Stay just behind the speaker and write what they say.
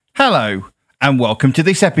Hello, and welcome to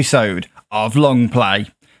this episode of Long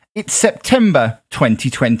Play. It's September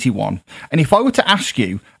 2021, and if I were to ask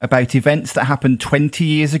you about events that happened 20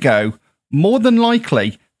 years ago, more than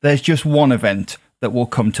likely there's just one event that will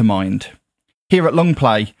come to mind. Here at Long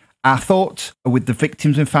Play, our thoughts are with the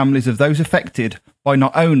victims and families of those affected by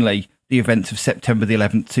not only the events of September the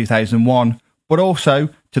 11th, 2001, but also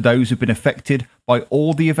to those who've been affected by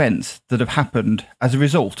all the events that have happened as a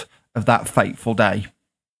result of that fateful day.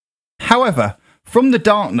 However, from the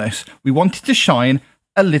darkness, we wanted to shine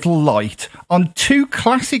a little light on two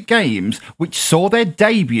classic games which saw their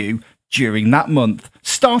debut during that month,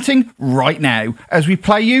 starting right now as we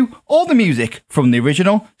play you all the music from the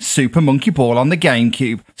original Super Monkey Ball on the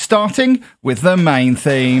GameCube, starting with the main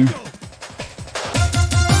theme.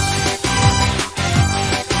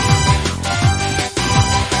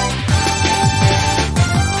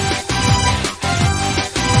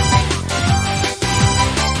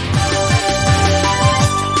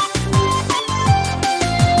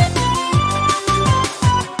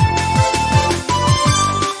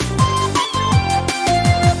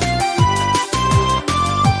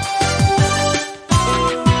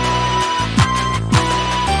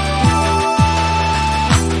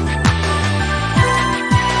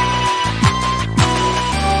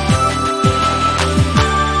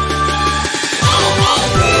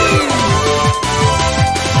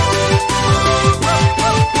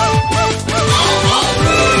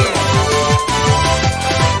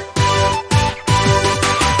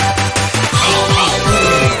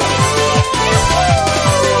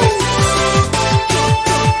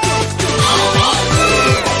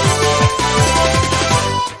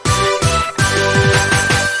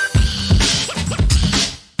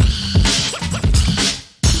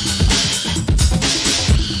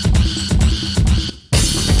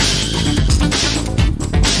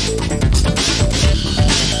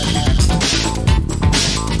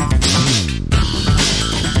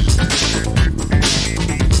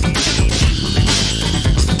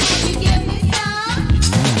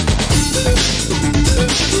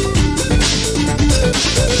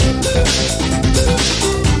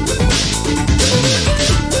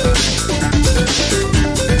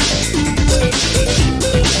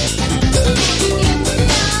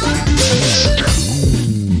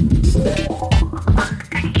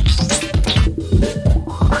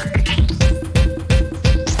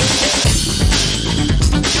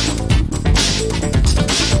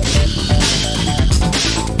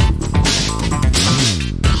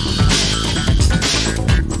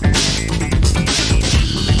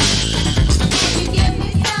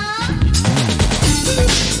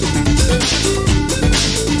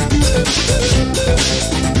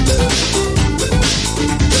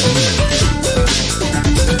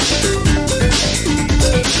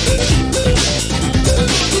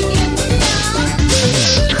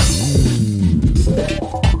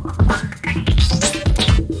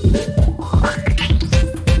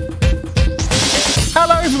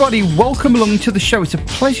 Welcome along to the show. It's a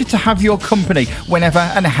pleasure to have your company whenever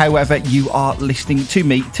and however you are listening to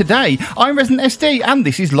me today. I'm Resident SD, and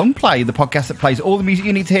this is Long Play, the podcast that plays all the music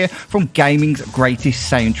you need to hear from gaming's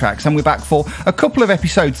greatest soundtracks. And we're back for a couple of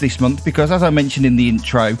episodes this month because, as I mentioned in the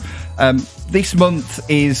intro, this month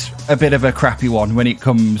is a bit of a crappy one when it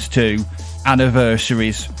comes to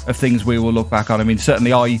anniversaries of things we will look back on. I mean,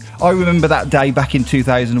 certainly I remember that day back in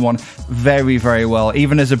 2001 very, very well.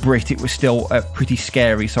 Even as a Brit, it was still pretty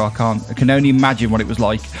scary, so I can only imagine what it was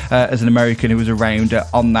like as an American who was around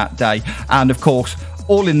on that day. And of course,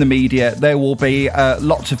 all in the media, there will be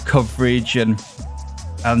lots of coverage and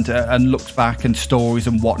looks back and stories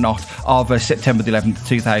and whatnot of September the 11th,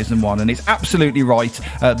 2001. And it's absolutely right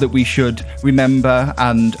that we should remember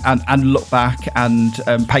and look back and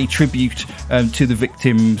pay tribute to the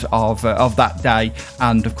victims of that day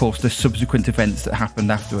and, of course, the subsequent events that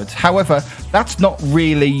happened afterwards. However, that's not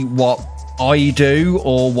really what I do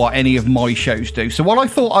or what any of my shows do. So what I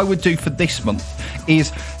thought I would do for this month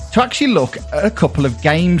is to actually look at a couple of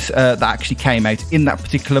games that actually came out in that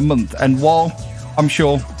particular month. And while I'm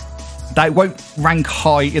sure they won't rank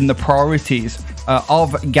high in the priorities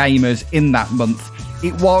of gamers in that month,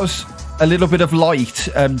 it was a little bit of light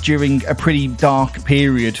during a pretty dark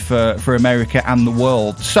period for America and the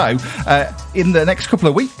world. So in the next couple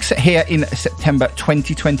of weeks here in September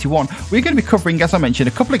 2021, we're going to be covering, as I mentioned,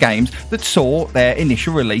 a couple of games that saw their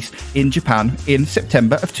initial release in Japan in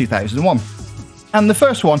September of 2001. And the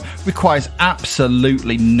first one requires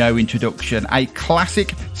absolutely no introduction. A classic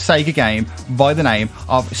Sega game by the name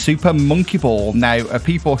of Super Monkey Ball. Now,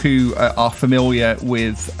 people who are familiar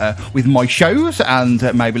with my shows and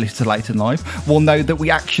maybe listen to Leighton Live will know that we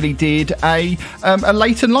actually did a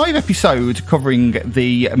Leighton Live episode covering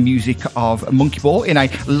the music of Monkey Ball in a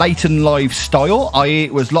Leighton Live style, i.e.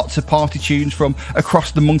 it was lots of party tunes from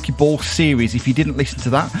across the Monkey Ball series. If you didn't listen to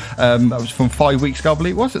that, that was from 5 weeks ago, I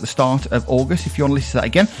believe it was, at the start of August. If you want to listen to that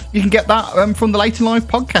again, you can get that from the Leighton Live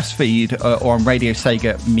podcast feed or on Radio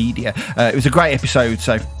Sega Media. It was a great episode,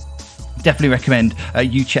 so definitely recommend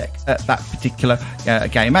you check that particular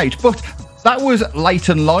game out. But that was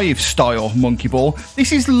Leighton Live style Monkey Ball.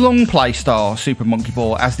 This is long play style Super Monkey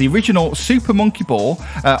Ball, as the original Super Monkey Ball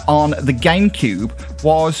on the GameCube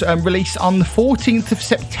was released on the 14th of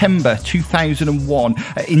September 2001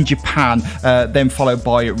 in Japan, then followed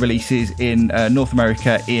by releases in North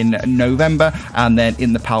America in November, and then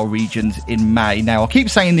in the PAL regions in May. Now, I'll keep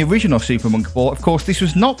saying the original Super Monkey Ball. Of course, this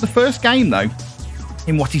was not the first game, though,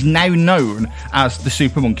 in what is now known as the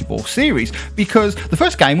Super Monkey Ball series, because the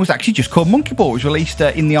first game was actually just called Monkey Ball. It was released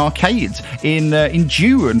in the arcades in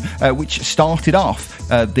June, which started off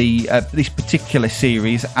this particular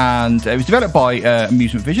series, and it was developed by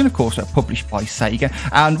Amusement Vision, of course, published by Sega.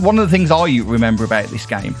 And one of the things I remember about this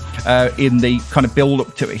game in the kind of build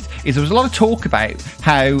up to it is there was a lot of talk about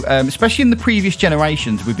how, especially in the previous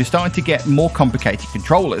generations, we've been starting to get more complicated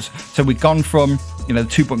controllers. So we've gone from the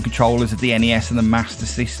 2-button controllers of the NES and the Master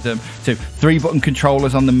System to 3-button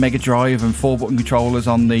controllers on the Mega Drive and 4-button controllers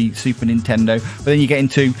on the Super Nintendo. But then you get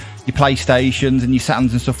into your PlayStations and your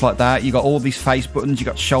Saturns and stuff like that. You got all these face buttons, you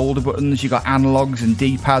got shoulder buttons, you got analogs and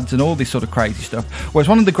D-pads and all this sort of crazy stuff. Whereas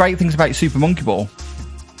one of the great things about Super Monkey Ball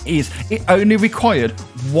is it only required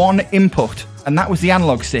one input, and that was the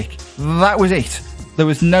analog stick. That was it. There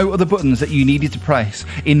was no other buttons that you needed to press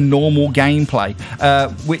in normal gameplay,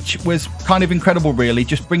 which was kind of incredible, really,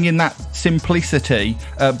 just bringing that simplicity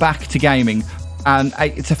back to gaming. And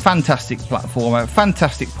it's a fantastic platformer,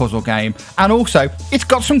 fantastic puzzle game, and also it's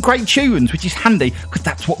got some great tunes, which is handy because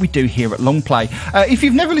that's what we do here at Long Play. If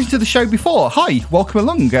you've never listened to the show before, hi, welcome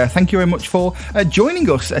along. Thank you very much for joining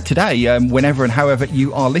us today, whenever and however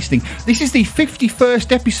you are listening. This is the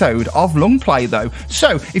 51st episode of Long Play, though,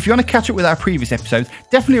 so if you want to catch up with our previous episodes,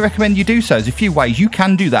 definitely recommend you do so. There's a few ways you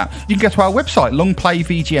can do that. You can go to our website,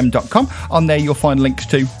 longplayvgm.com. On there you'll find links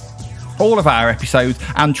to all of our episodes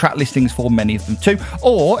and track listings for many of them too.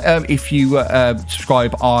 Or if you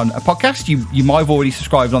subscribe on a podcast, you might have already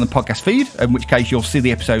subscribed on the podcast feed, in which case you'll see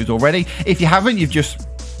the episodes already. If you haven't, you've just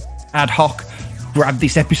ad hoc grabbed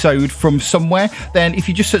this episode from somewhere, then if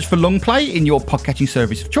you just search for Long Play in your podcatching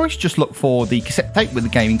service of choice, just look for the cassette tape with the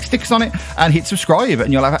gaming stickers on it and hit subscribe,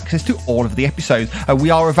 and you'll have access to all of the episodes.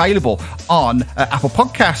 We are available on Apple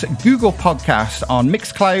Podcasts, Google Podcasts, on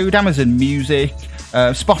Mixcloud, Amazon Music,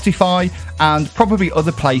 Spotify, and probably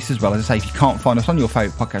other places as well. As I say, if you can't find us on your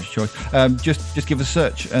favourite podcast choice, just give us a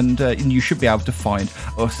search and you should be able to find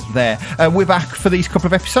us there. We're back for these couple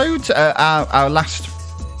of episodes. Our last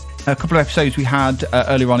couple of episodes we had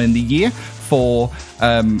earlier on in the year for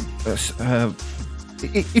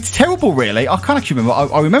it's terrible, really. I can't actually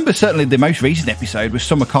remember. I remember certainly the most recent episode was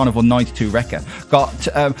Summer Carnival 92 Wrecker. Got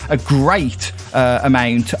a great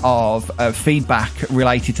amount of feedback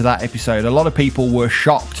related to that episode. A lot of people were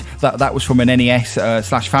shocked that that was from an NES /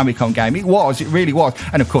 Famicom game. It really was.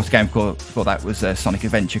 And of course, the game for that was Sonic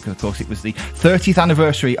Adventure, because of course it was the 30th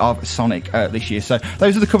anniversary of Sonic this year. So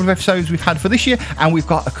those are the couple of episodes we've had for this year, and we've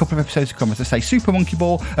got a couple of episodes to come, as I say, Super Monkey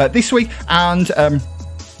Ball this week, and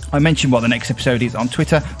I mentioned what the next episode is on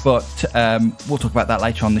Twitter, but we'll talk about that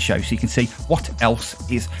later on the show, so you can see what else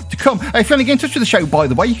is to come. If you want to get in touch with the show, by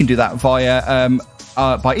the way, you can do that via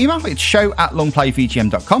by email. It's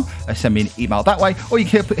show@longplayvgm.com. Send me an email that way, or you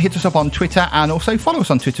can hit us up on Twitter, and also follow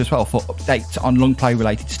us on Twitter as well for updates on Long Play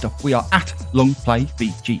related stuff. We are at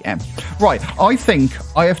longplayvgm. Right, I think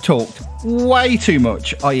I have talked way too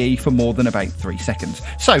much, i.e. for more than about 3 seconds.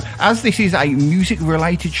 So, as this is a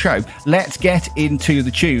music-related show, let's get into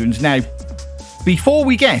the tunes. Now, before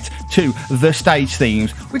we get to the stage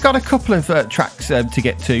themes, we've got a couple of tracks to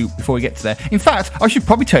get to before we get to there. In fact, I should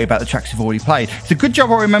probably tell you about the tracks we've already played. It's a good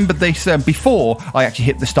job I remembered this before I actually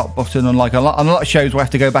hit the stop button. Unlike on a lot of shows where I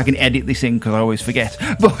have to go back and edit this in because I always forget.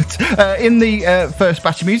 But in the first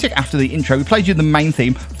batch of music, after the intro, we played you the main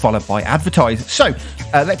theme, followed by advertise. So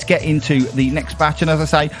let's get into the next batch. And as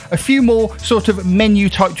I say, a few more sort of menu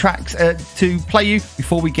type tracks to play you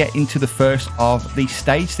before we get into the first of the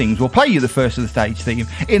stage themes. We'll play you the first of the stage theme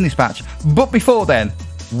in this batch, but before then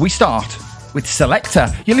we start with Selector.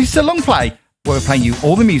 You listen to Long Play where we're playing you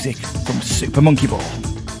all the music from Super Monkey Ball.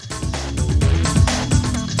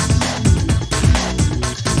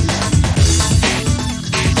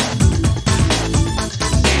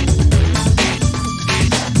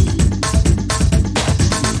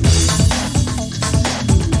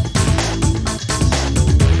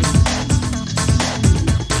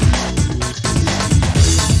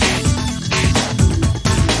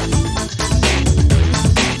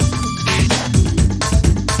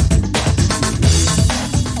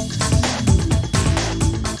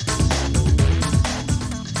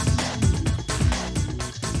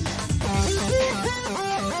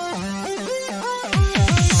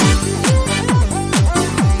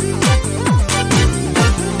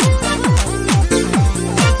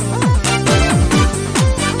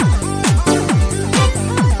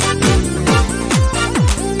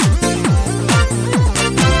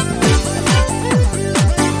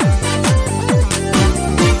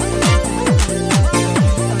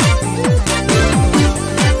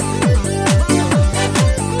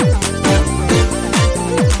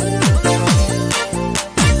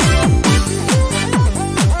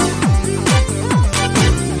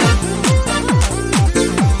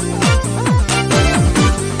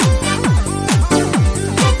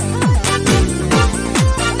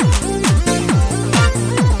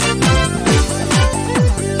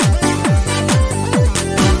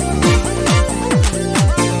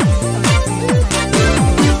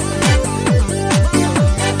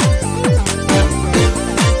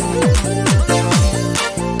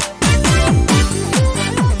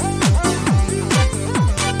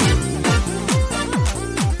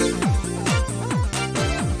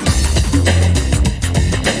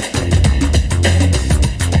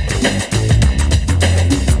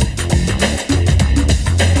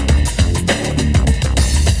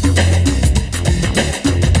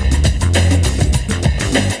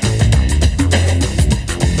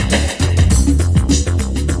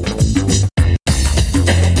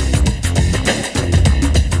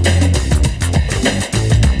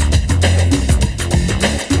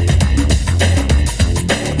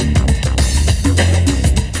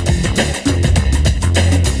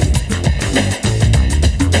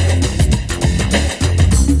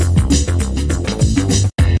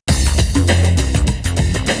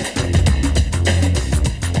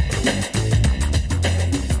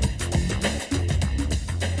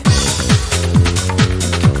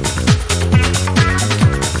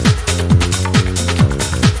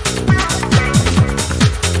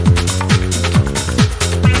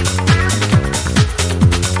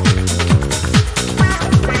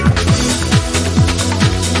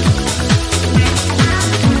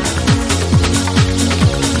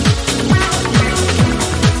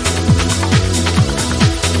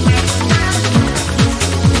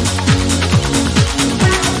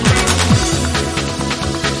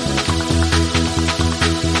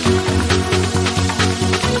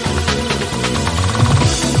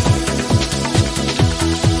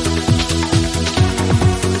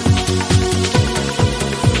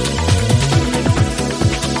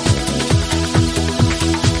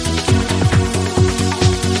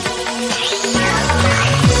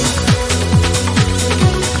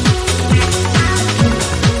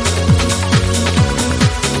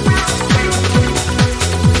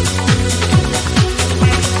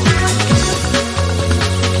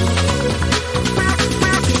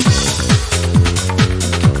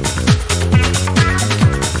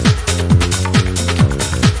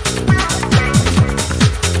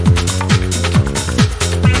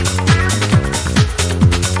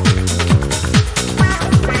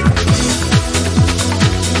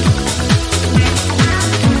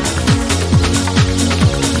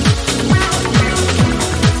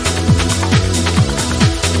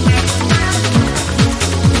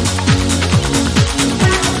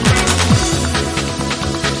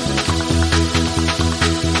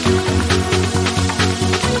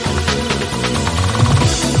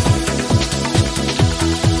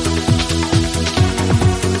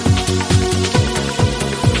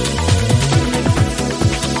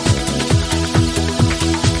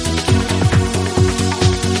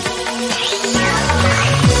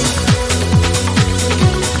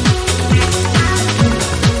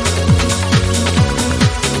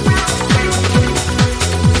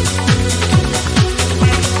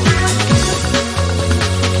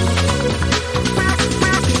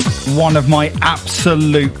 one of my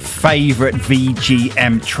absolute favourite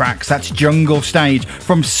VGM tracks. That's Jungle Stage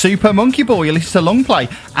from Super Monkey Ball. You listen to Long Play,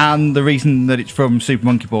 and the reason that it's from Super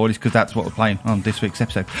Monkey Ball is because that's what we're playing on this week's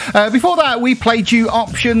episode. Before that, we played you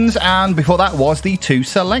Options, and before that was the two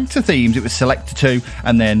Selector themes. It was Selector 2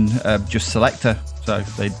 and then just Selector So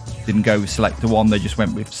they didn't go with Selector 1, they just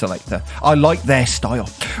went with Selector. I like their style.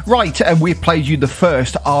 Right, and we've played you the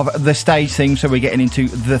first of the stage theme, so we're getting into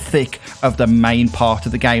the thick of the main part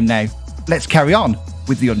of the game now. Let's carry on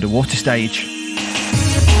with the underwater stage.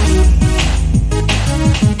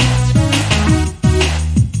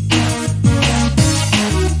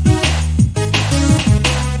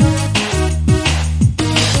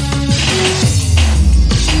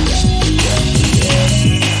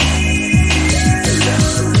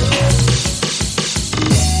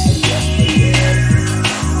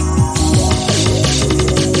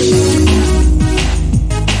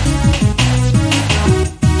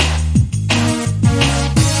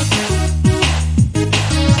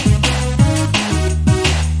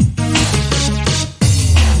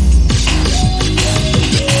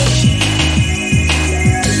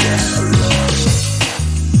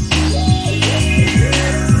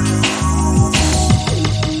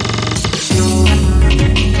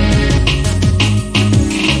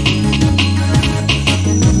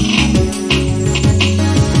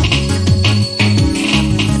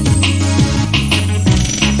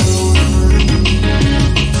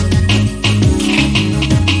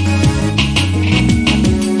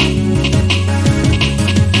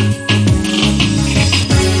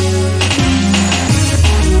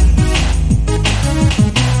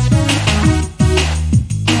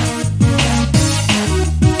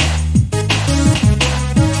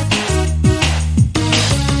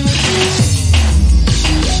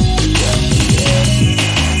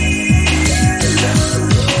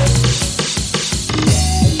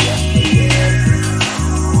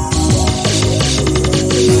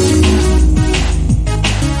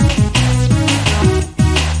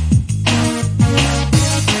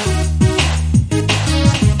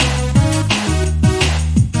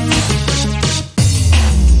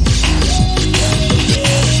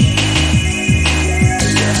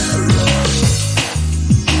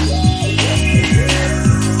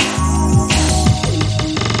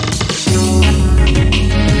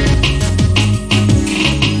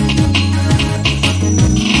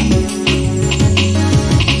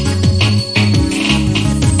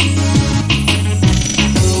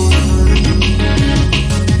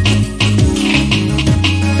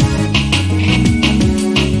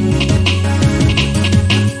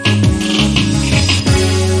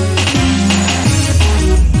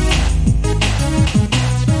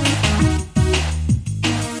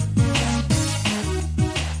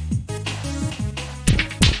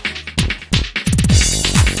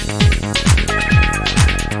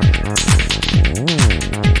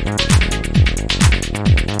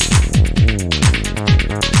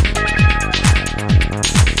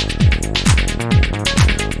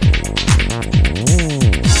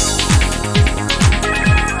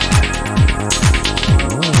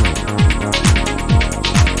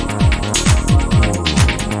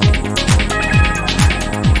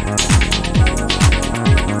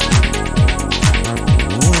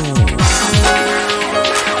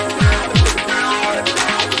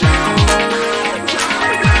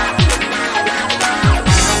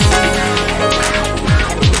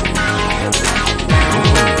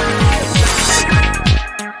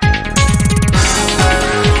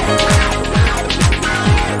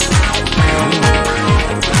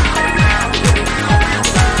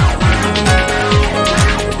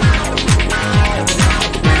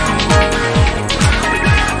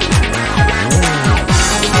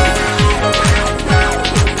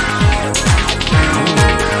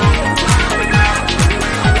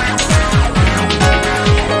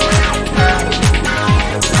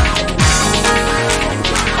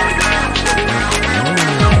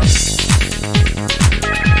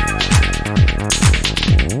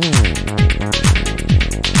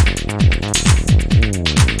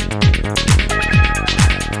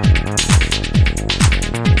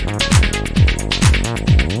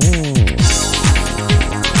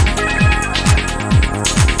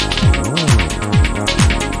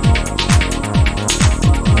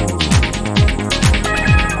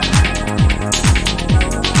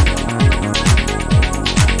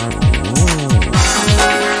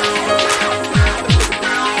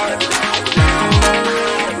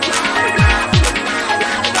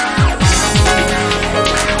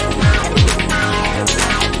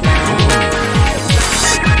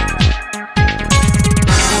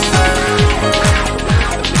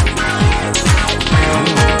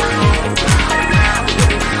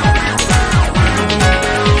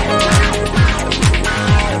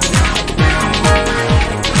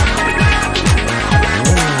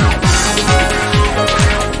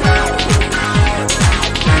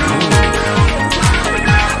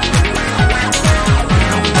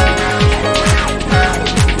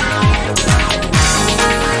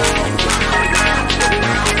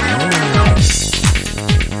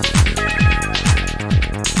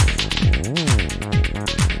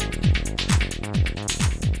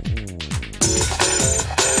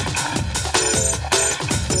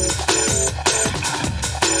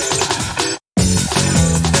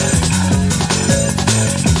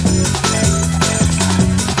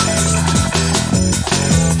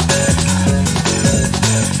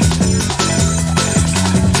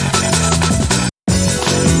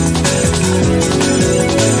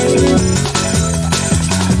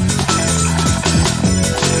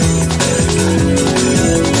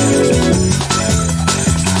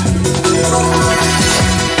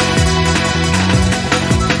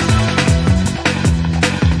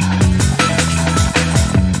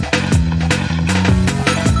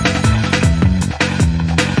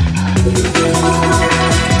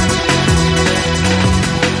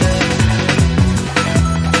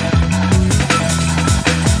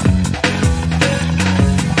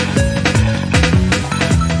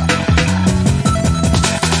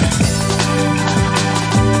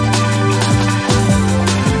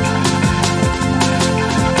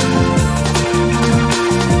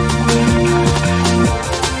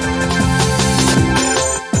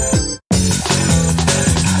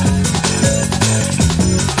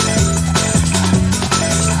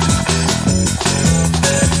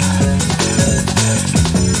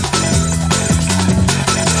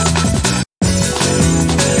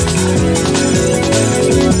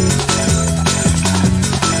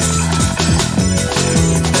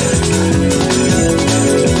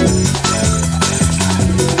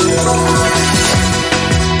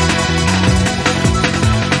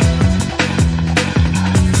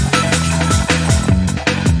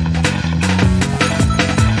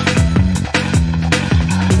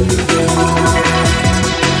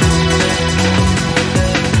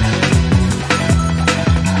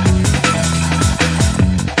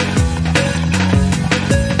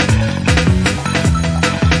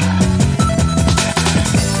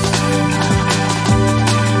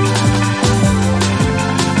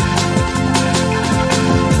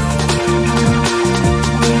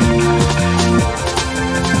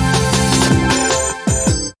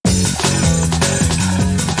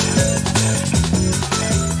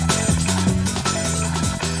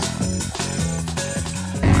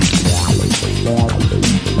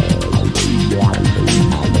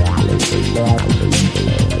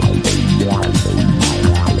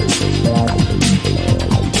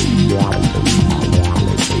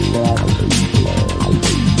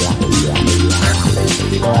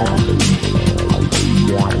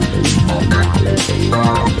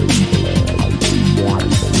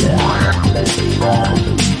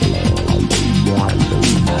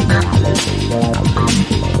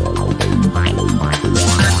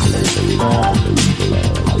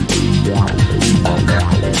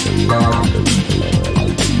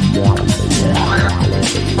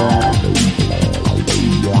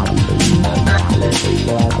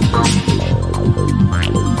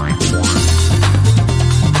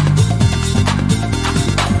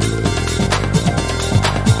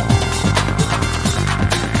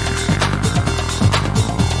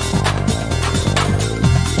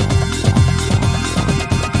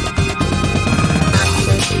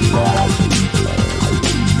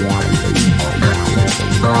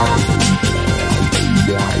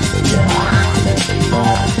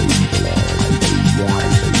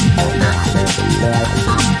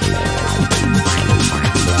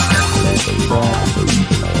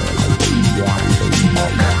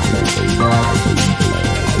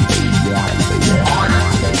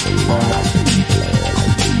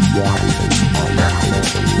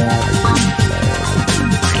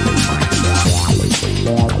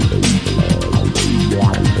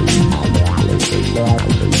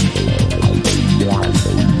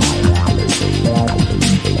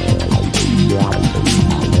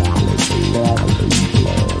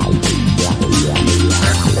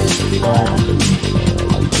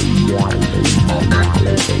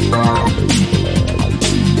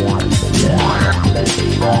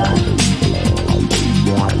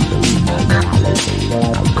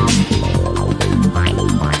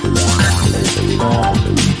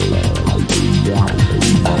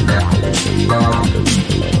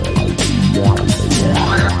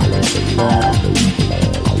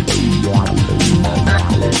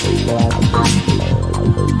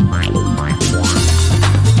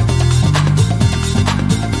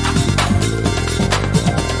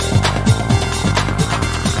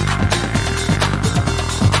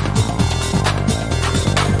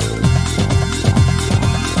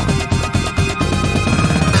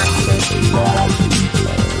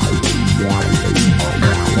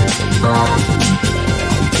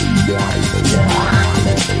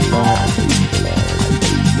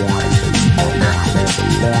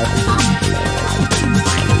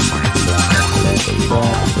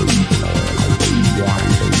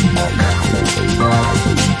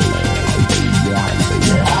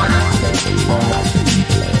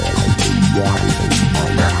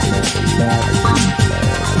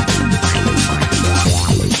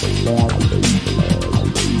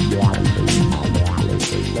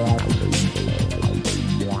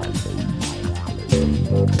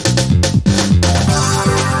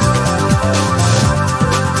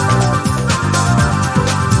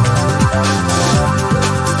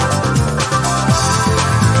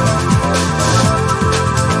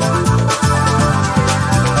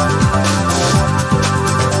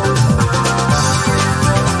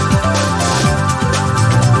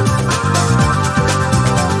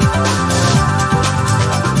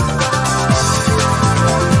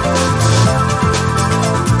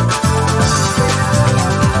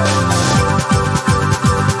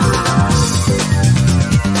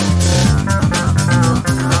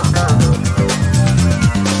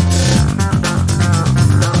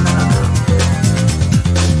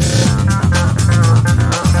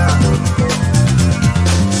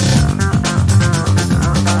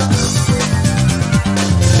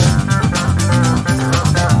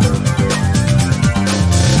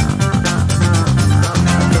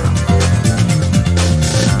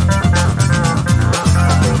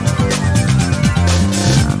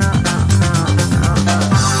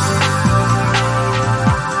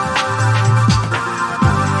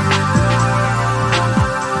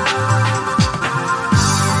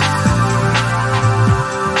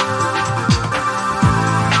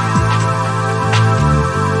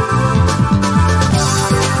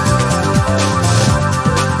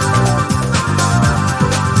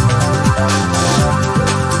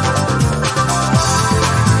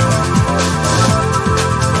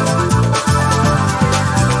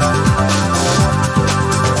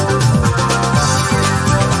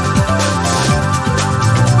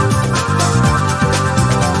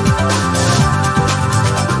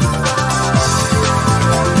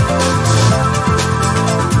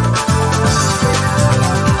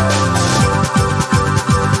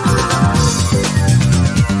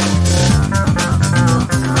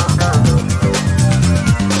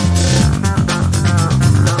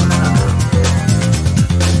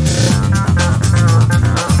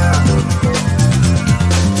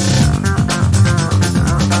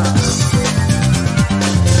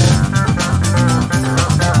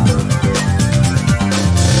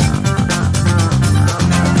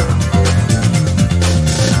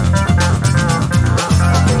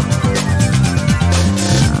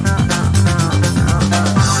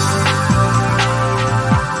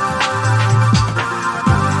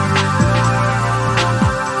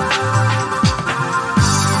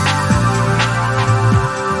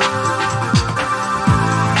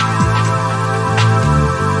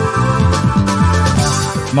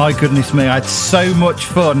 My goodness me, I had so much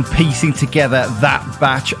fun piecing together that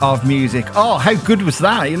batch of music. Oh, how good was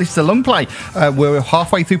that? It's a long play. We're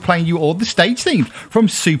halfway through playing you all the stage themes from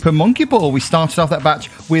Super Monkey Ball. We started off that batch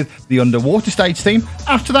with the underwater stage theme.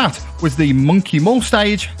 After that was the Monkey Mall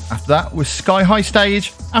stage. After that was Sky High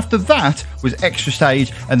stage. After that was Extra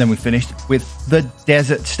stage. And then we finished with the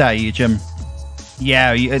Desert stage.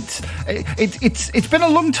 Yeah, it's been a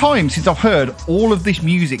long time since I've heard all of this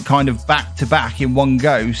music kind of back to back in one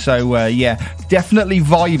go. So yeah, definitely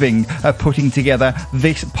vibing putting together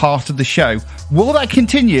this part of the show. Will that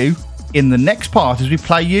continue in the next part as we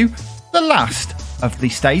play you the last of the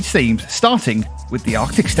stage themes, starting with the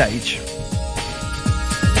Arctic stage?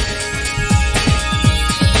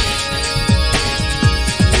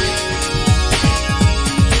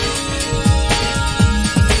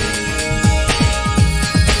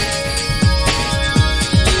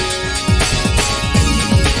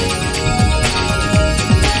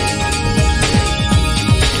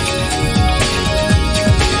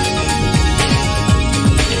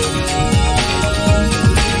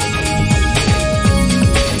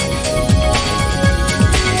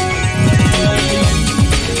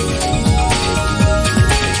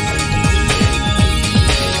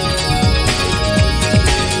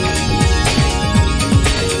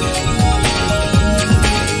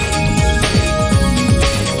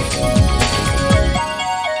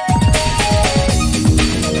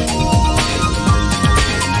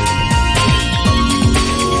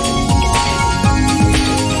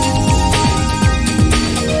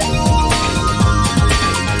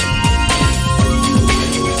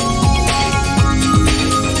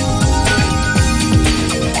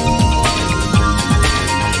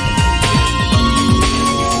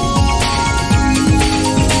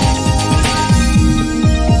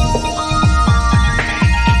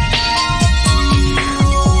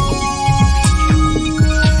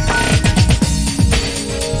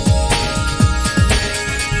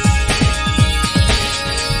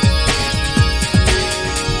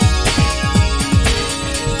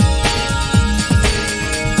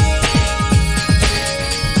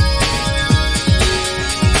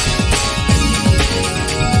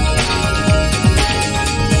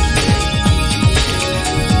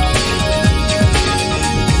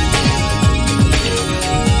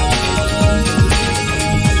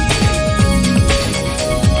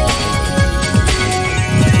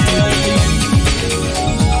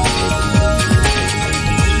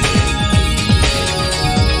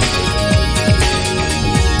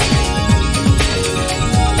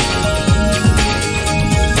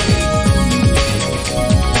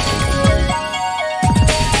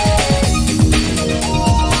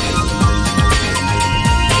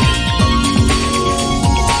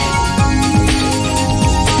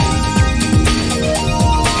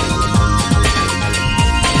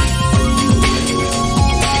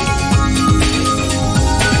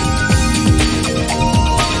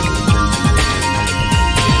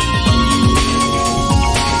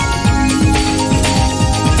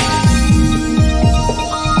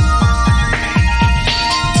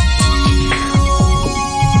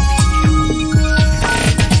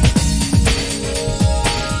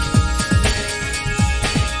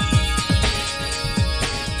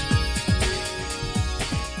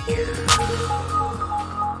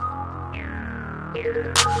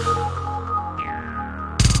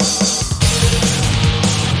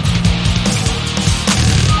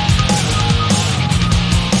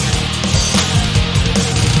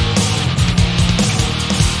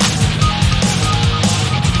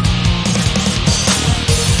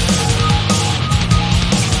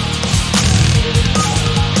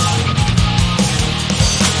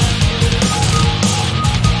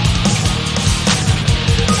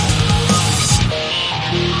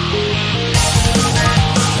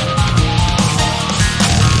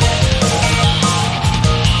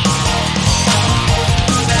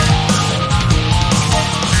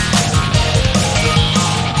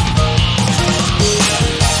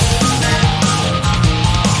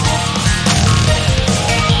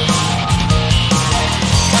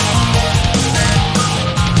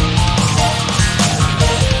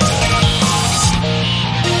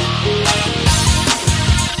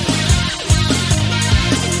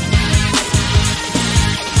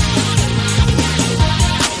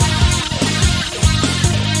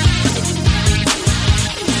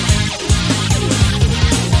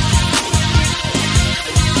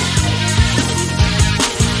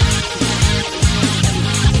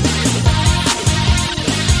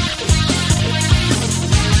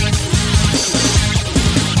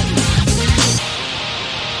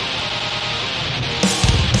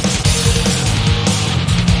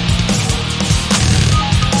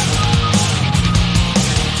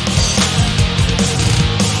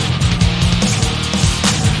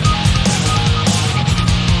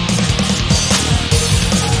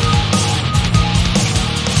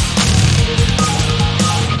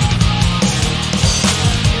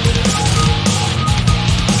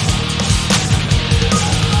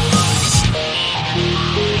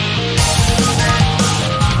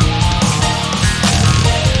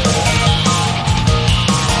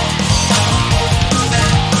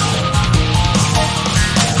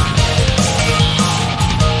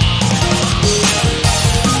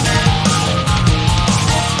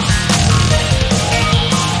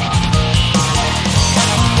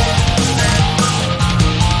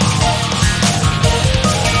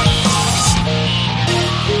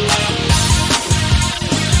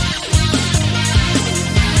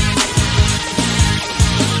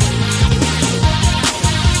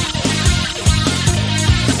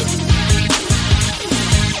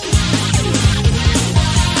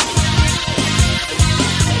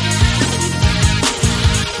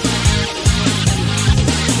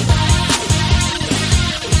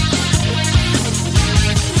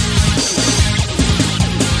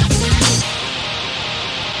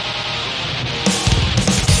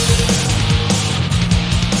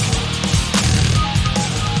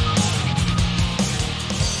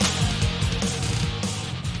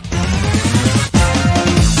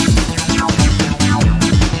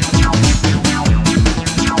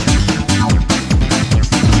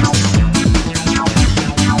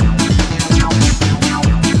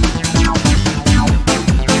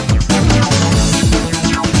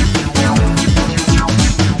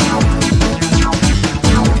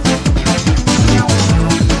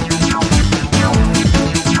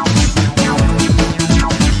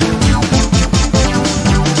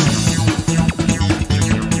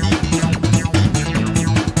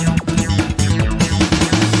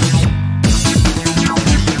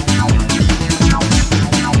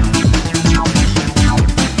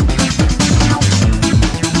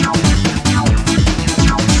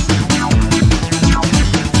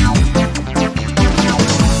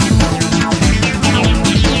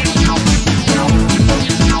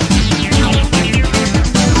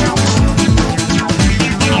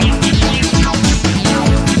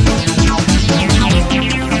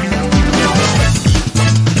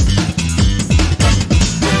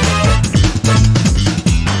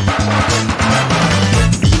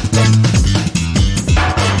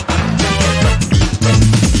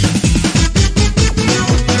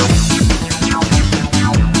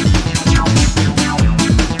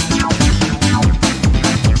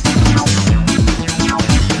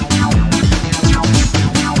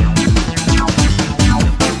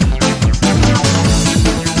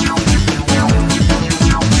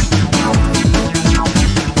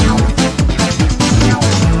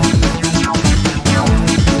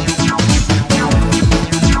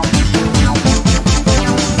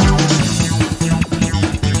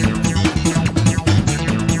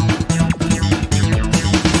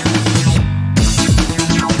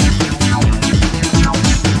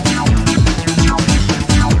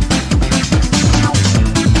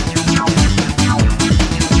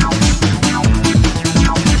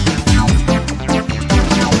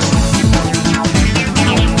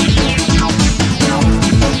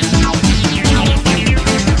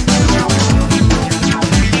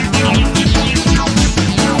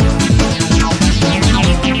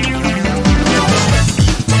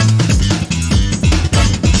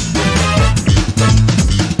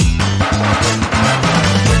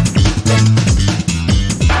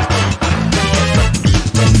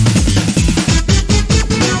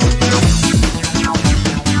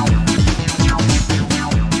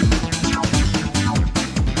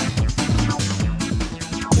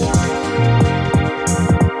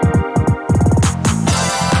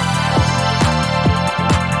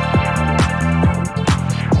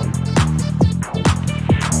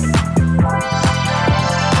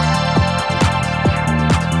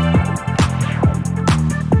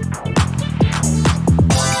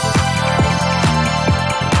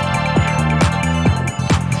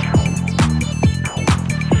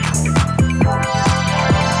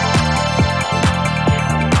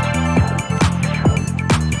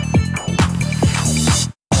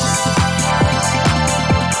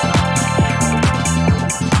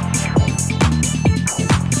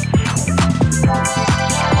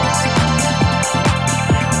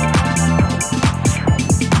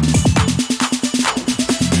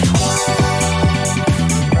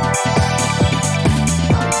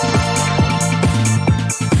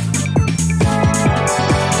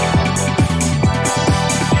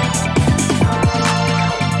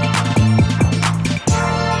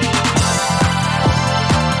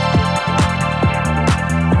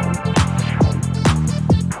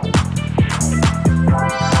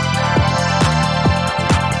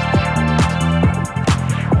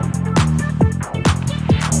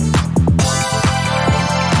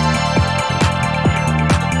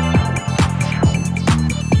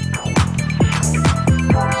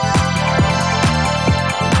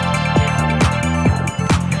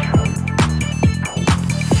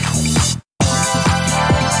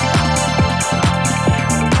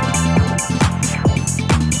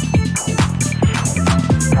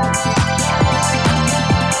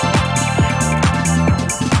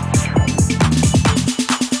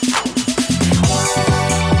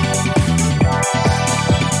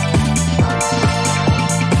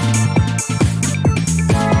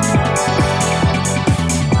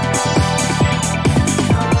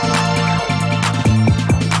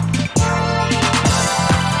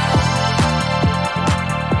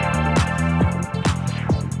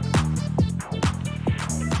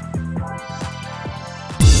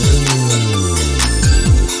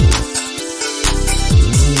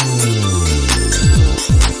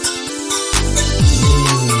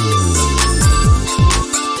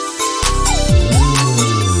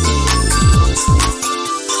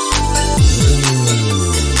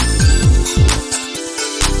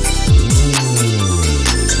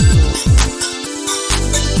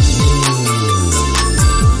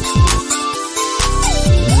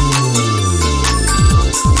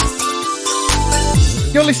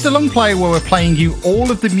 You're listening to Long Play, where we're playing you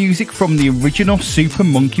all of the music from the original Super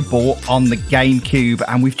Monkey Ball on the GameCube,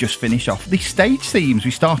 and we've just finished off the stage themes.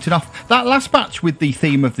 We started off that last batch with the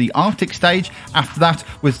theme of the Arctic stage. After that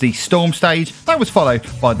was the Storm stage. That was followed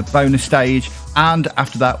by the bonus stage, and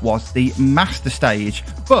after that was the Master stage.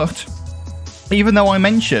 But even though I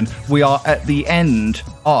mentioned we are at the end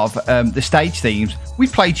of the stage themes, we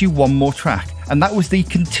played you one more track, and that was the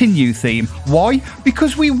Continue theme. Why?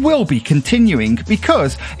 Because we will be continuing,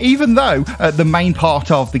 because even though the main part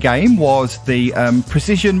of the game was the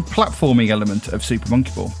precision platforming element of Super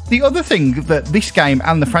Monkey Ball, the other thing that this game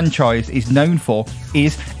and the franchise is known for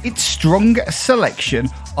is its strong selection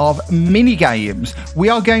of mini games. We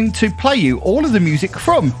are going to play you all of the music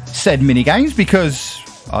from said mini games, because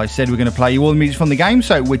I said we're going to play you all the music from the game,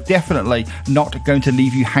 so we're definitely not going to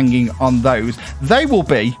leave you hanging on those. They will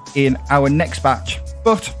be in our next batch,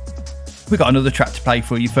 but we got another track to play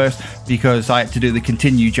for you first, because I had to do the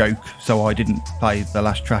Continue joke, so I didn't play the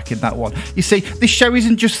last track in that one. You see, this show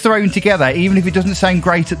isn't just thrown together. Even if it doesn't sound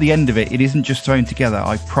great at the end of it, it isn't just thrown together,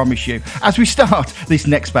 I promise you. As we start this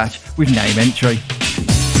next batch with Name Entry.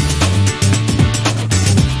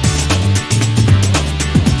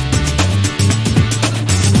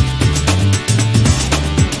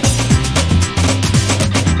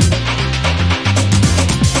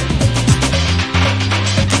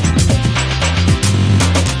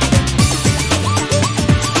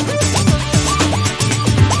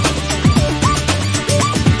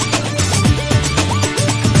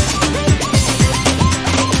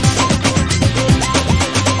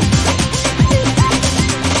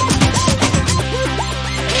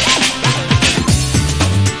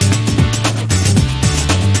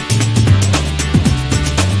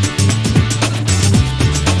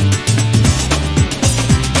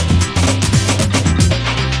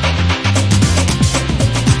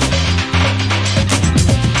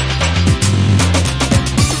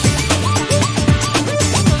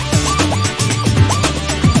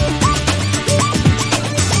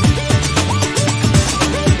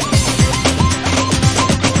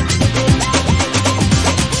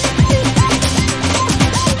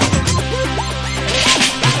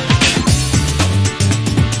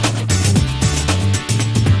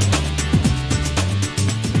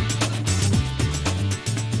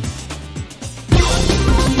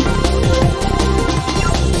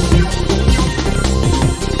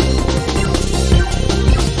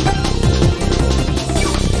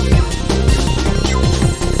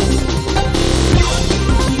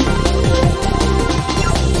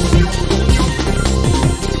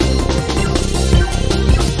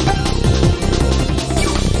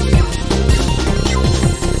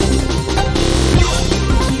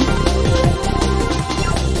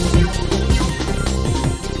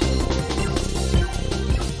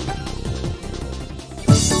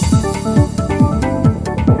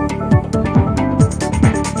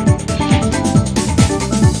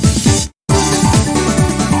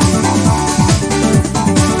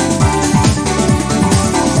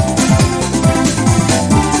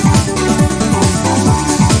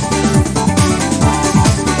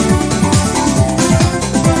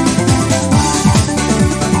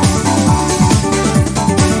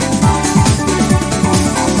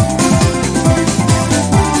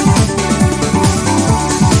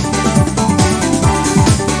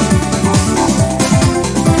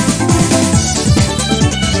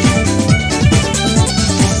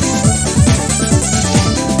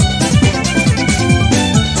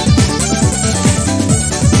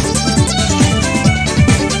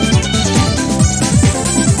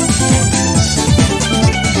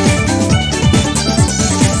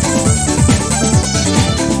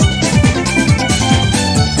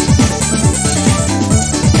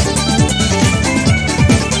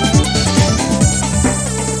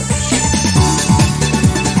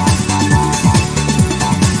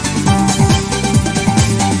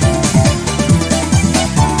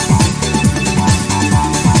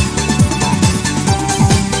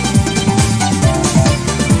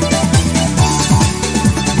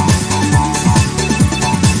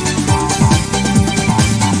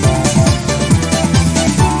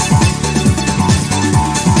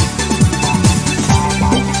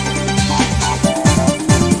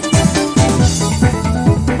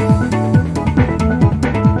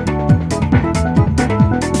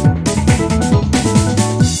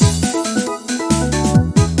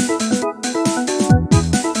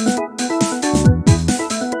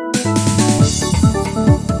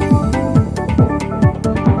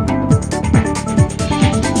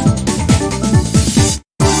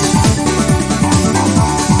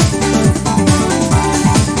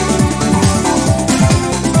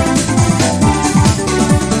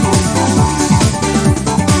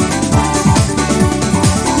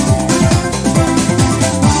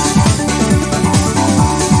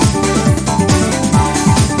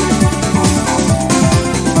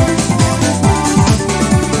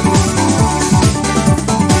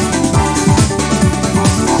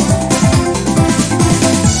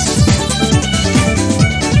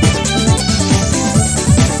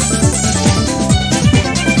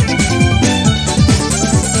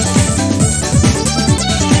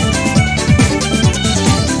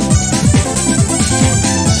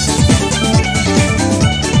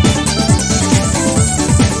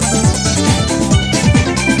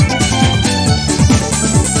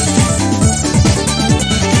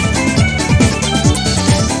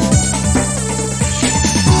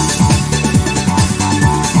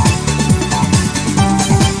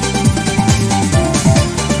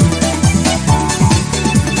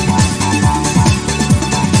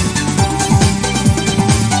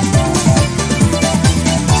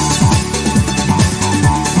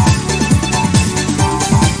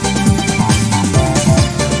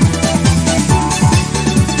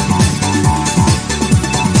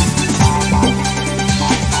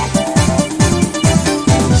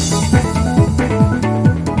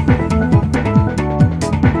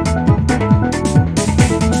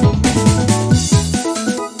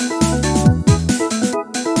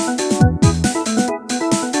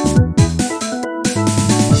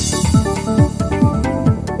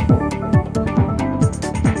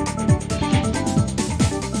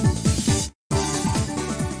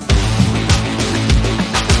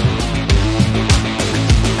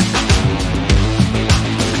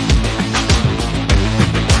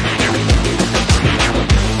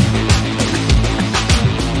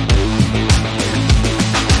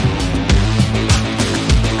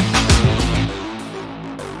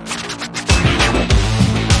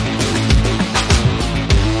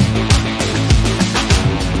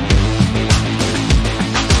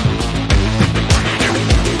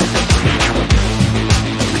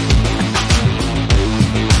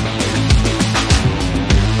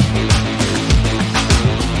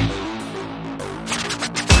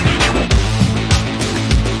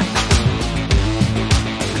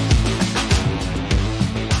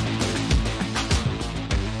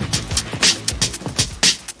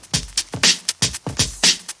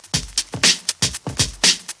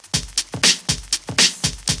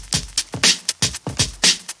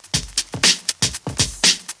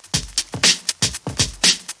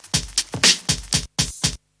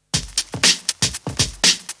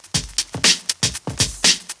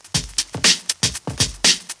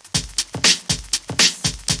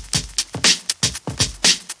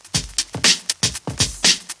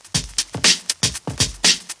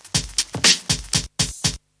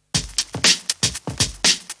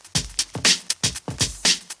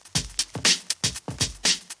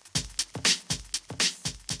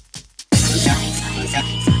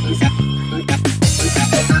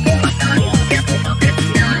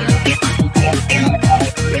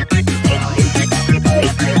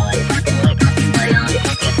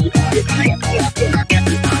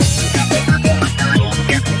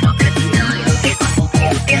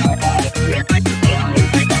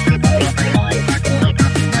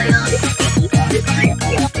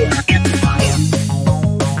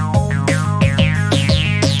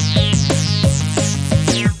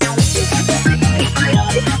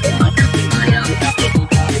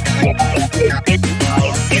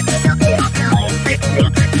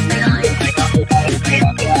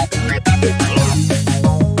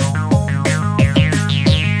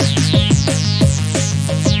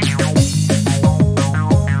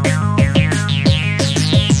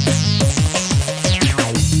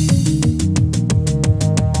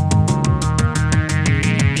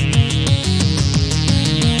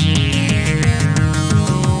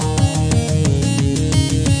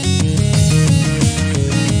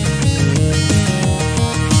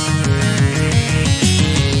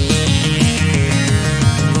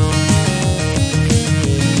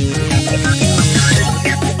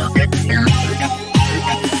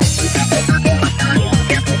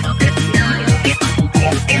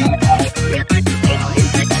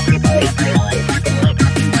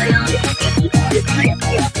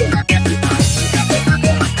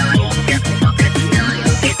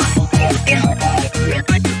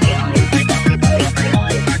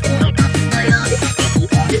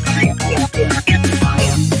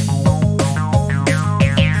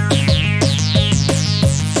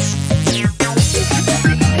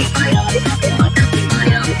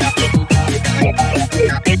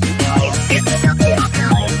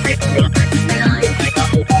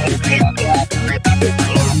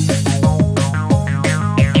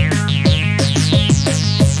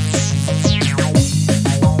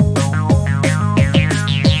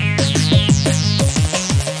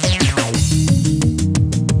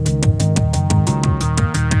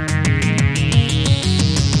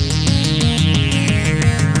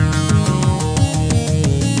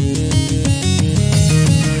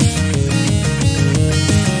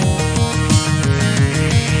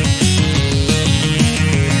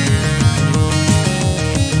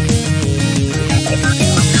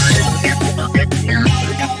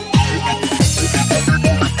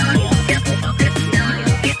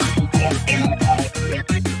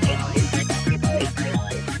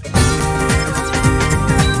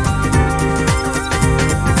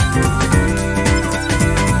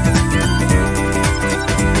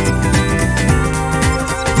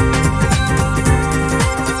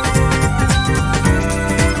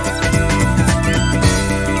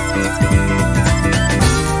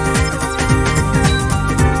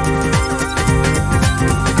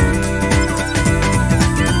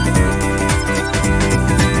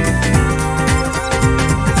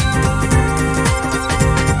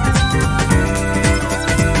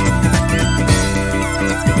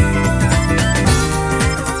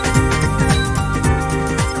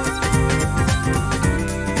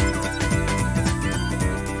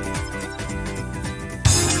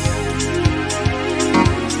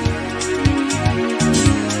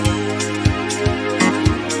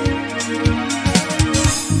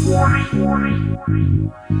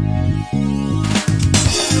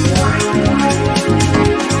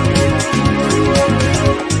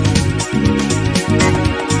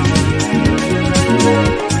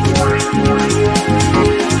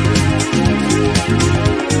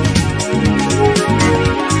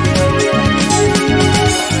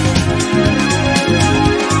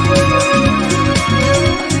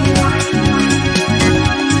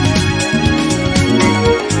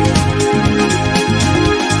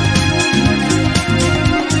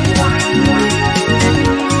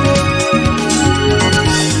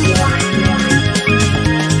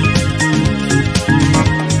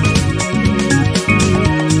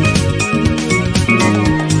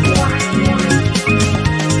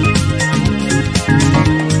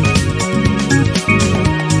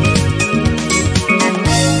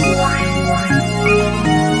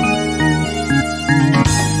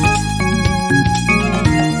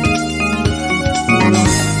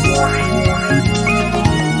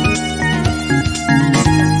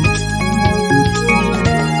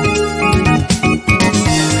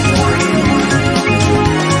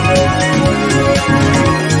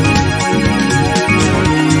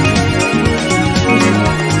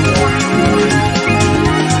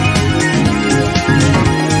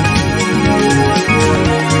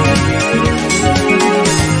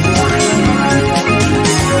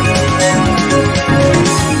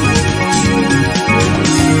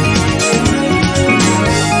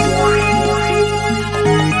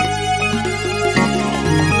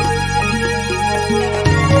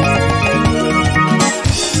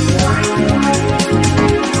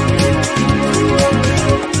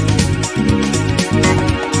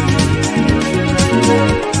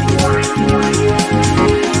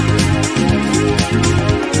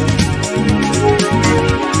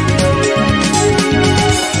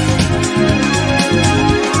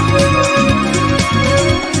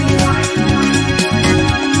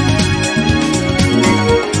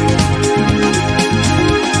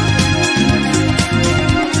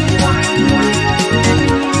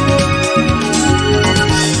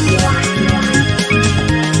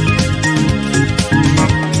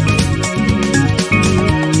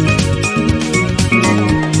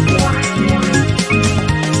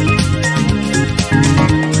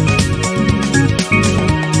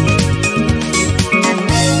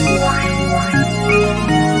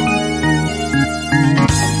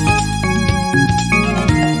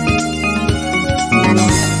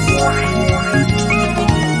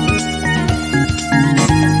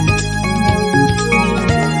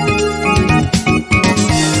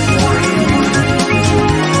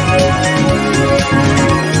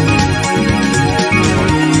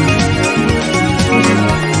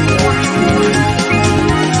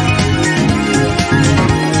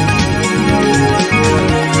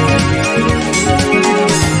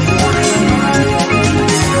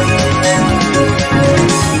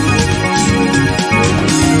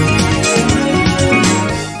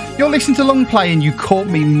 Listen to Long Play, and you caught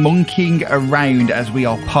me monkeying around as we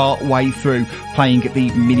are part way through playing the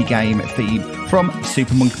minigame theme from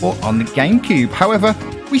Super Monkey Ball on the GameCube. However,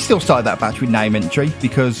 we still started that batch with name entry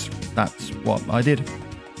because that's what I did.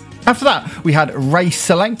 After that, we had Race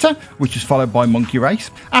Selector, which was followed by Monkey Race.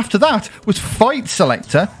 After that was Fight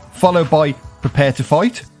Selector, followed by Prepare to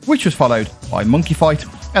Fight, which was followed by Monkey Fight.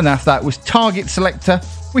 And after that was Target Selector,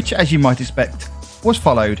 which, as you might expect, was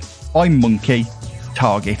followed by Monkey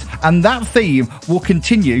Target. And that theme will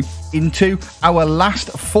continue into our last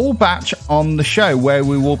full batch on the show, where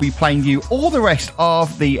we will be playing you all the rest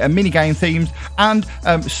of the minigame themes and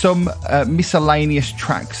some miscellaneous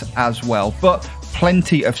tracks as well. But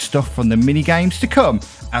plenty of stuff from the minigames to come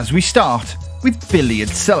as we start with Billiard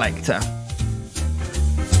Selector.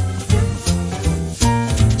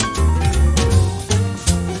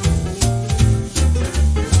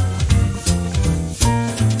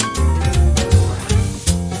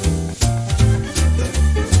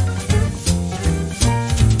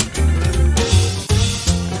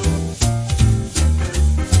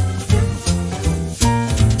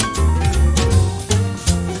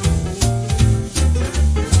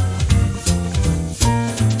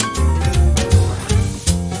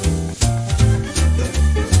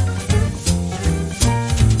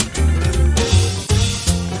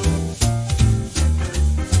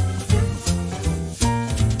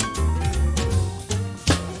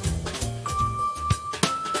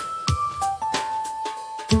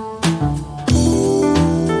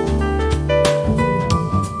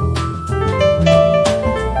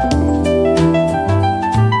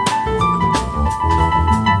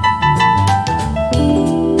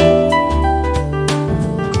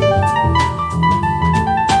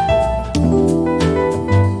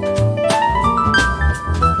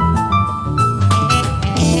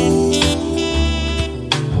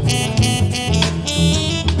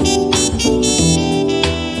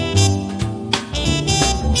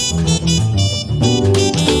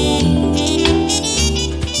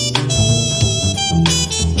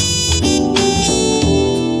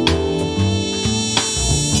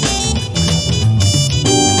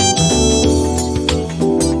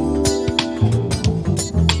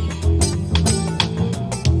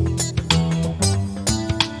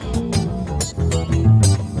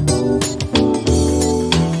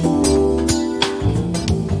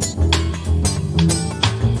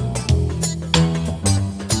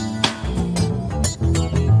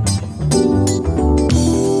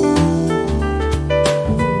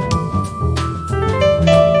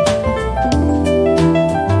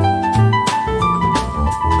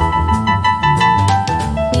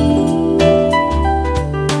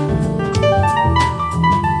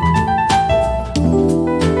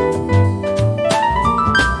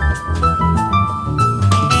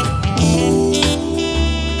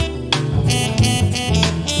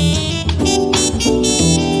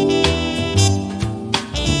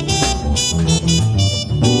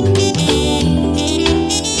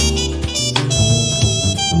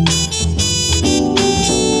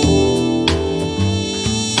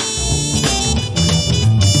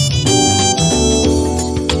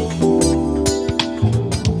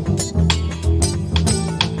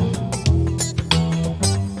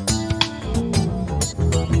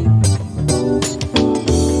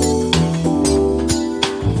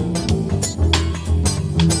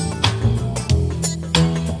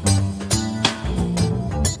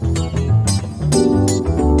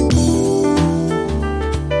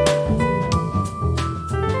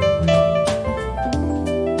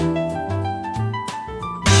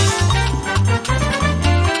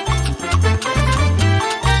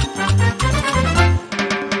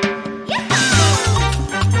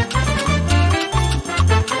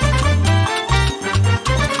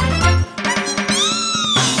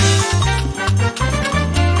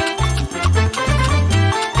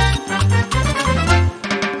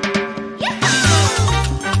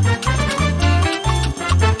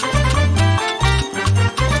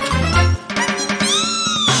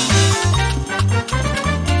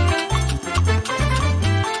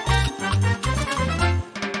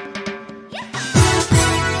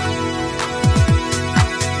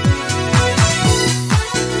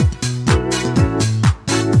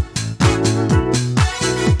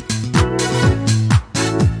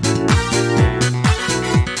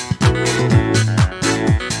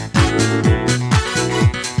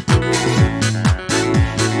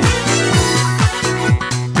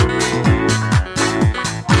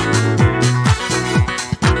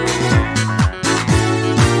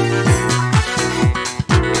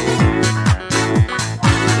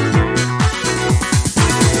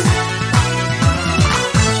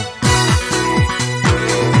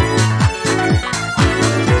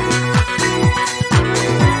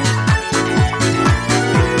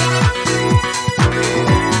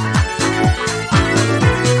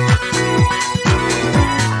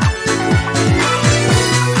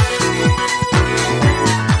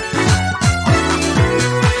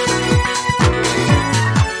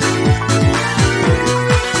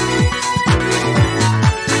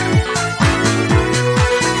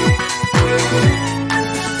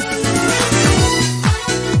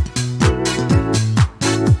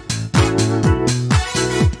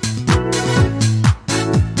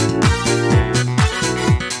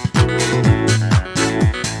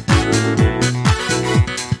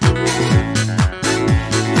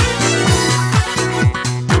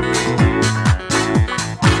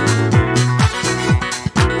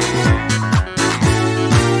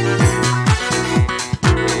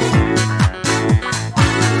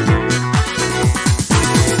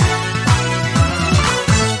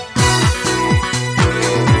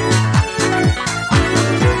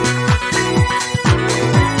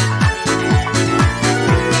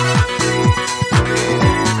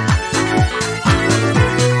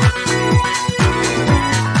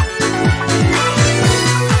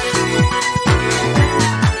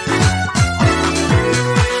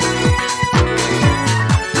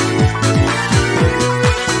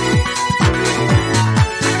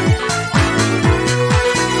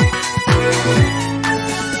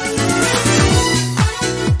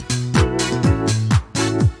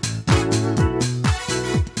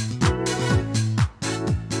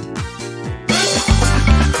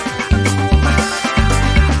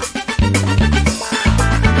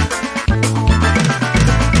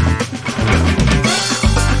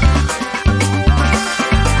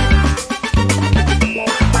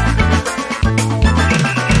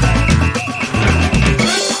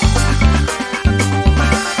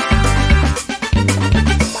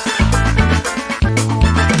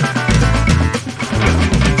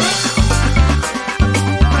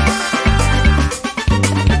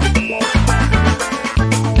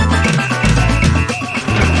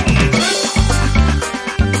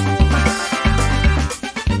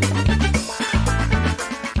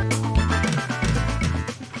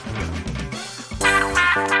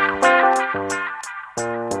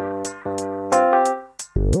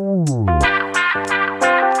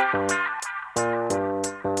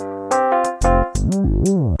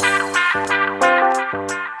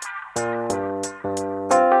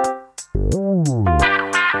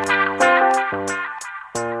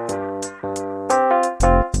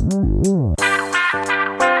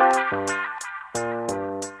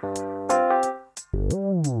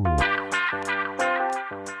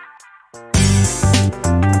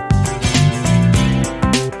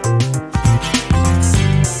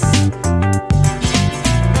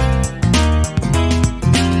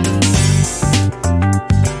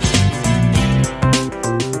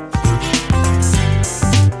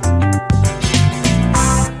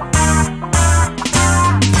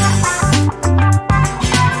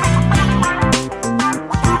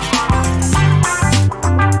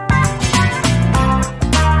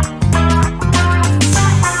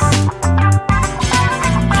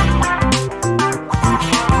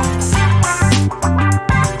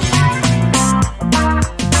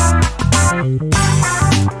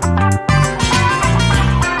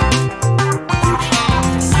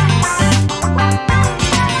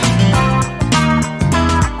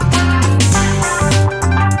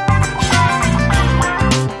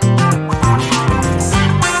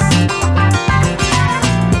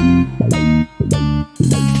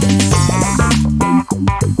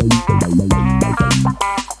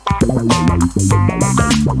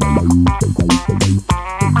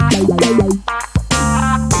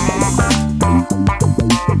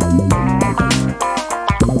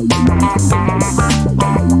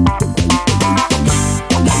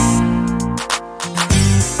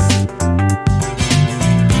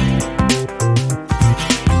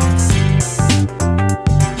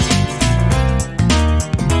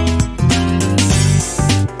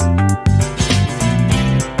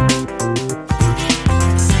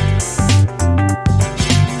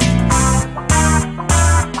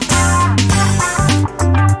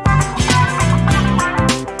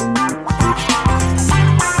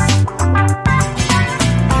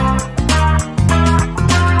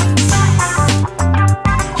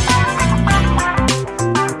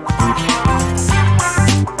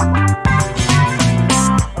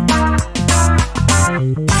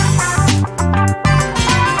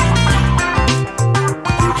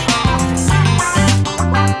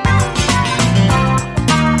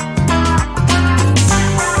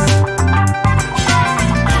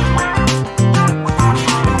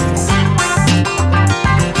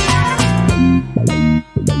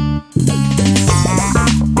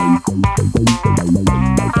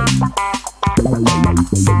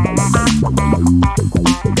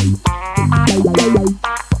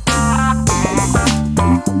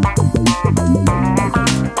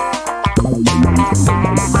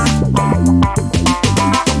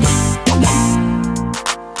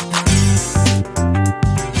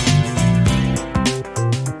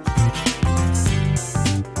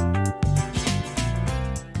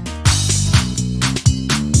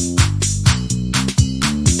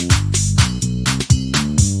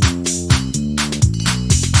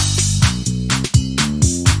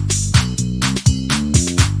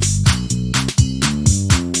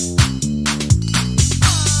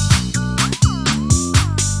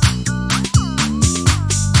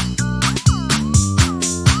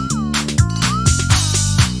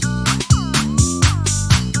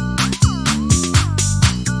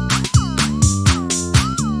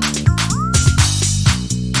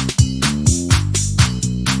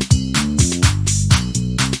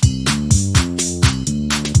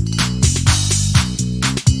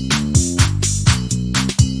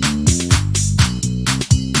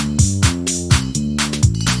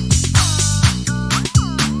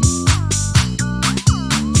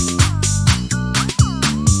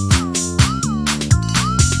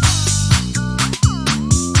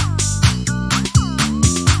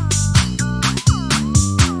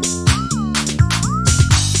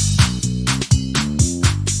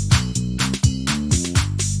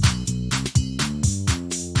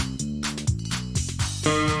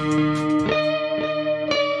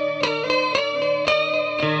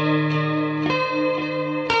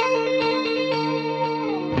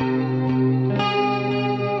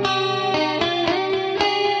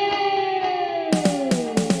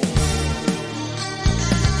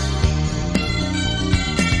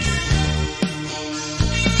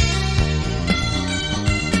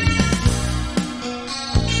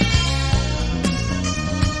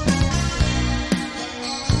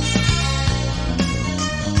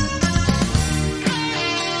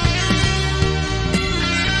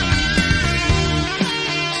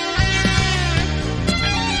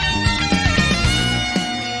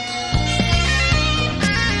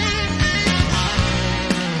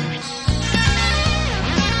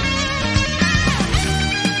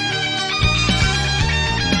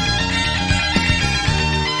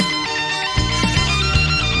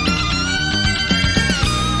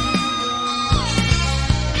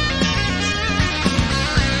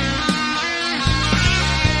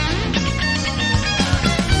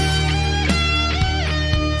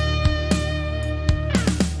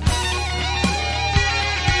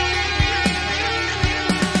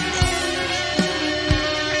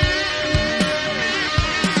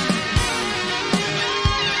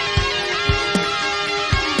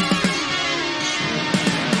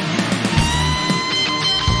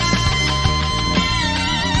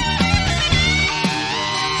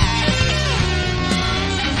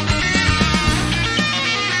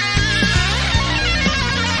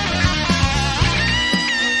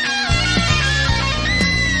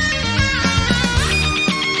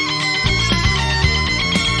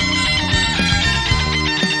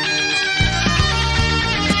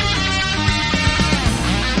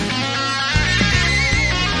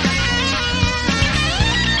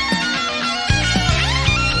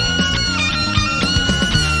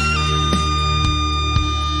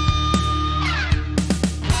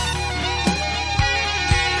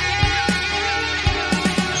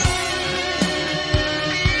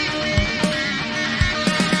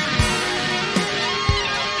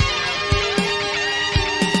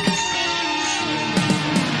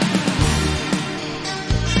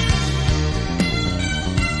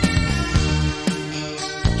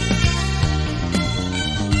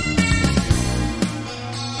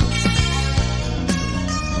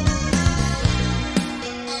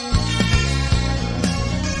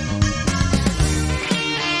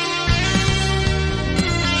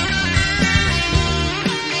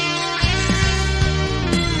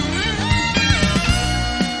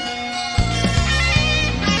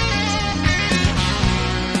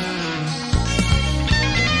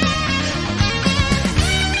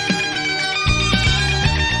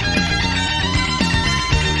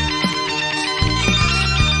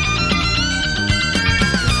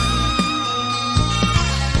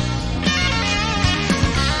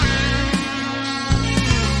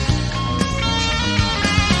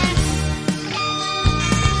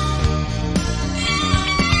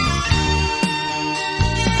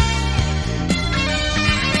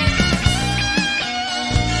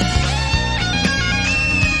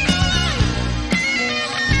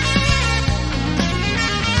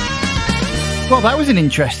 Well, that was an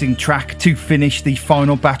interesting track to finish the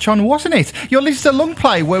final batch on, wasn't it? You're listening to Long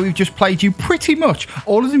Play, where we've just played you pretty much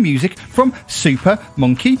all of the music from Super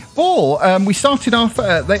Monkey Ball. We started off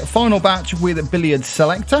the final batch with Billiards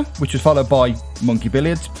Selector, which was followed by Monkey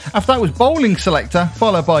Billiards. After that was Bowling Selector,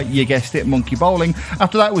 followed by, you guessed it, Monkey Bowling.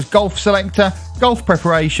 After that was Golf Selector, Golf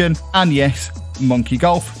Preparation, and yes, Monkey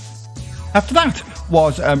Golf. After that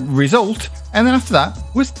was Result, and then after that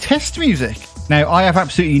was Test Music. Now, I have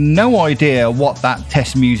absolutely no idea what that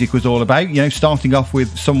test music was all about. You know, starting off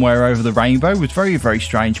with Somewhere Over the Rainbow was very, very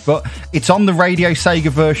strange, but it's on the Radio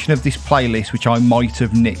Sega version of this playlist, which I might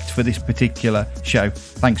have nicked for this particular show.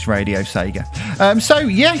 Thanks, Radio Sega. So,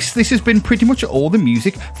 yes, this has been pretty much all the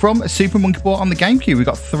music from Super Monkey Ball on the GameCube. We've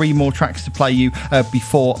got 3 more tracks to play you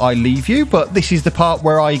before I leave you, but this is the part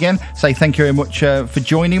where I, again, say thank you very much for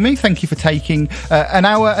joining me. Thank you for taking an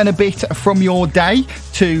hour and a bit from your day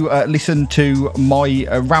to listen to my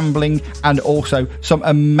rambling and also some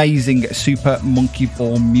amazing Super Monkey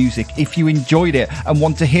Ball music. If you enjoyed it and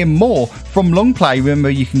want to hear more from Long Play,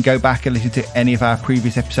 remember you can go back and listen to any of our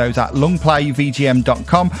previous episodes at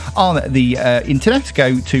longplayvgm.com on the internet.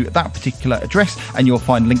 Go to that particular address and you'll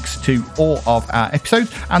find links to all of our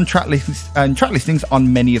episodes and track listings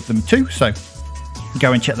on many of them too, so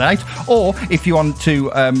go and check that out. Or if you want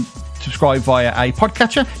to subscribe via a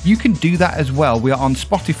podcatcher, you can do that as well. We are on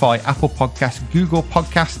Spotify, Apple Podcasts, Google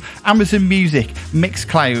Podcasts, Amazon Music,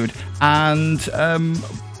 Mixcloud, and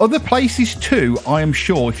other places too, I am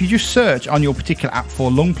sure. If you just search on your particular app for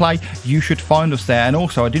Long Play, you should find us there. And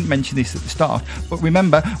also, I didn't mention this at the start, but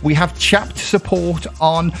remember, we have chapped support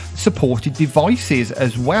on supported devices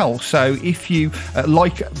as well. So if you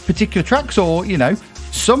like particular tracks, or, you know,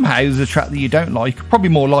 somehow there's a track that you don't like, probably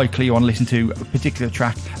more likely you want to listen to a particular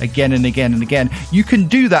track again and again and again, you can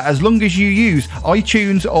do that as long as you use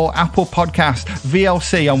iTunes or Apple Podcasts,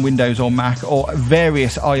 VLC on Windows or Mac, or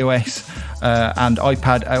various iOS and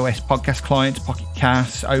iPad OS podcast clients, Pocket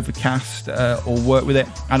Cast, Overcast, or work with it,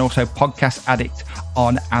 and also Podcast Addict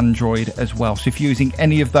on Android as well. So if you're using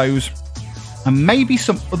any of those, and maybe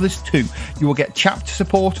some others too, you will get chapped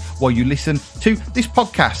support while you listen to this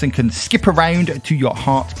podcast and can skip around to your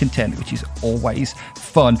heart's content, which is always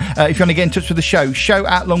fun. If you want to get in touch with the show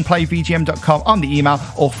at longplayvgm.com on the email,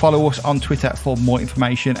 or follow us on Twitter for more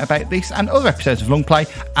information about this and other episodes of Long Play.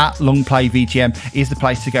 At longplayvgm is the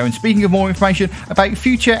place to go. And speaking of more information about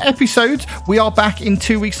future episodes, we are back in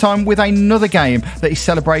 2 weeks' time with another game that is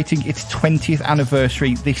celebrating its 20th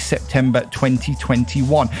anniversary this September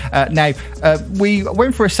 2021. Now, we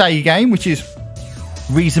went for a Sega game, which is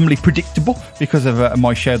reasonably predictable because of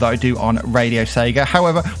my show that I do on Radio Sega.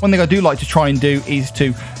 However, one thing I do like to try and do is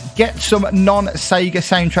to get some non-Sega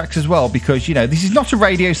soundtracks as well, because, you know, this is not a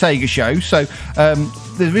Radio Sega show, so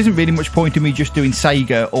there isn't really much point in me just doing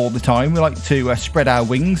Sega all the time. We like to spread our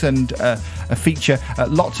wings and feature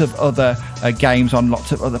lots of other games on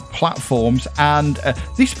lots of other platforms, and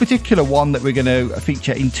this particular one that we're going to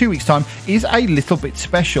feature in 2 weeks' time is a little bit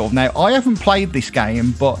special. Now, I haven't played this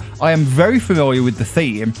game, but I am very familiar with the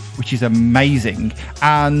theme, which is amazing,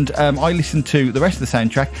 and I listened to the rest of the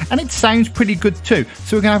soundtrack, and it sounds pretty good too.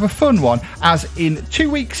 So we're going to have a fun one, as in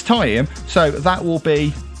 2 weeks' time, so that will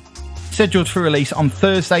be scheduled for release on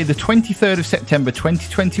Thursday, the 23rd of September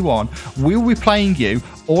 2021. We'll be playing you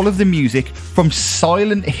all of the music from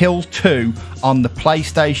Silent Hill 2 on the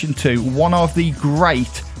PlayStation 2, one of the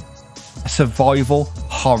great survival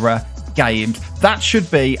horror games. That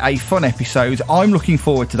should be a fun episode. I'm looking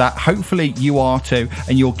forward to that. Hopefully you are too,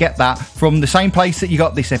 and you'll get that from the same place that you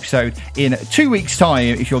got this episode in 2 weeks'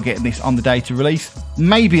 time if you're getting this on the date of release.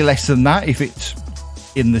 Maybe less than that if it's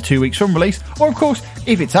in the 2 weeks from release, or of course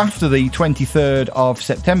if it's after the 23rd of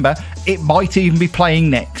September, it might even be playing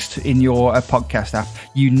next in your podcast app.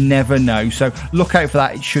 You never know, so look out for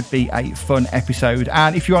that. It should be a fun episode.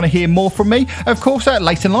 And if you want to hear more from me, of course,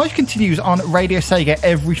 Late and Live continues on Radio Sega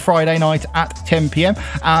every Friday night at 10 p.m,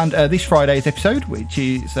 and this Friday's episode, which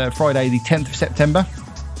is Friday the 10th of September,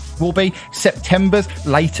 will be September's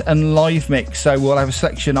Late and Live mix. So we'll have a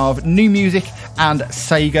selection of new music and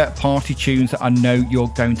Sega party tunes that I know you're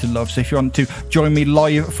going to love. So if you want to join me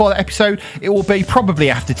live for that episode, it will be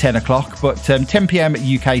probably after 10 o'clock, but 10 p.m.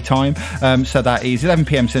 UK time. So that is 11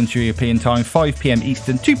 p.m. Central European time, 5 p.m.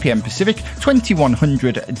 Eastern, 2 p.m. Pacific,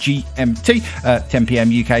 2100 GMT, 10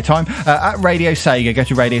 p.m. UK time at Radio Sega. Go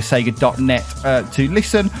to radiosega.net to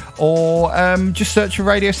listen, or just search for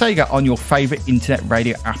Radio Sega on your favourite internet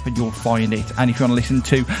radio app, you'll find it. And if you want to listen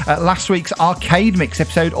to last week's arcade mix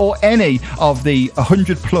episode, or any of the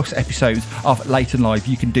 100 plus episodes of Late and Live,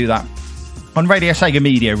 you can do that on Radio Sega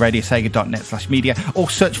Media, radiosega.net/media, or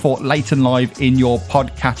search for Leighton Live in your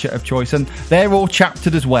podcatcher of choice, and they're all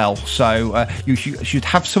chaptered as well, so you should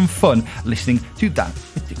have some fun listening to that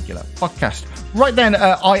particular podcast. Right then,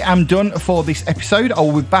 I am done for this episode. I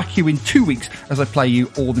will be back here in 2 weeks as I play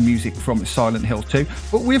you all the music from Silent Hill 2,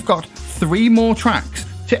 but we've got 3 more tracks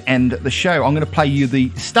to end the show. I'm going to play you the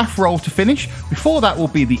staff roll to finish. Before that will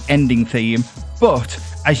be the ending theme, but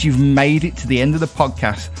as you've made it to the end of the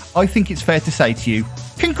podcast, I think it's fair to say to you,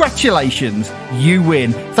 congratulations, you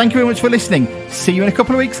win. Thank you very much for listening. See you in a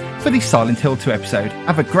couple of weeks for the Silent Hill 2 episode.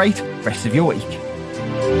 Have a great rest of your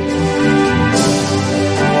week.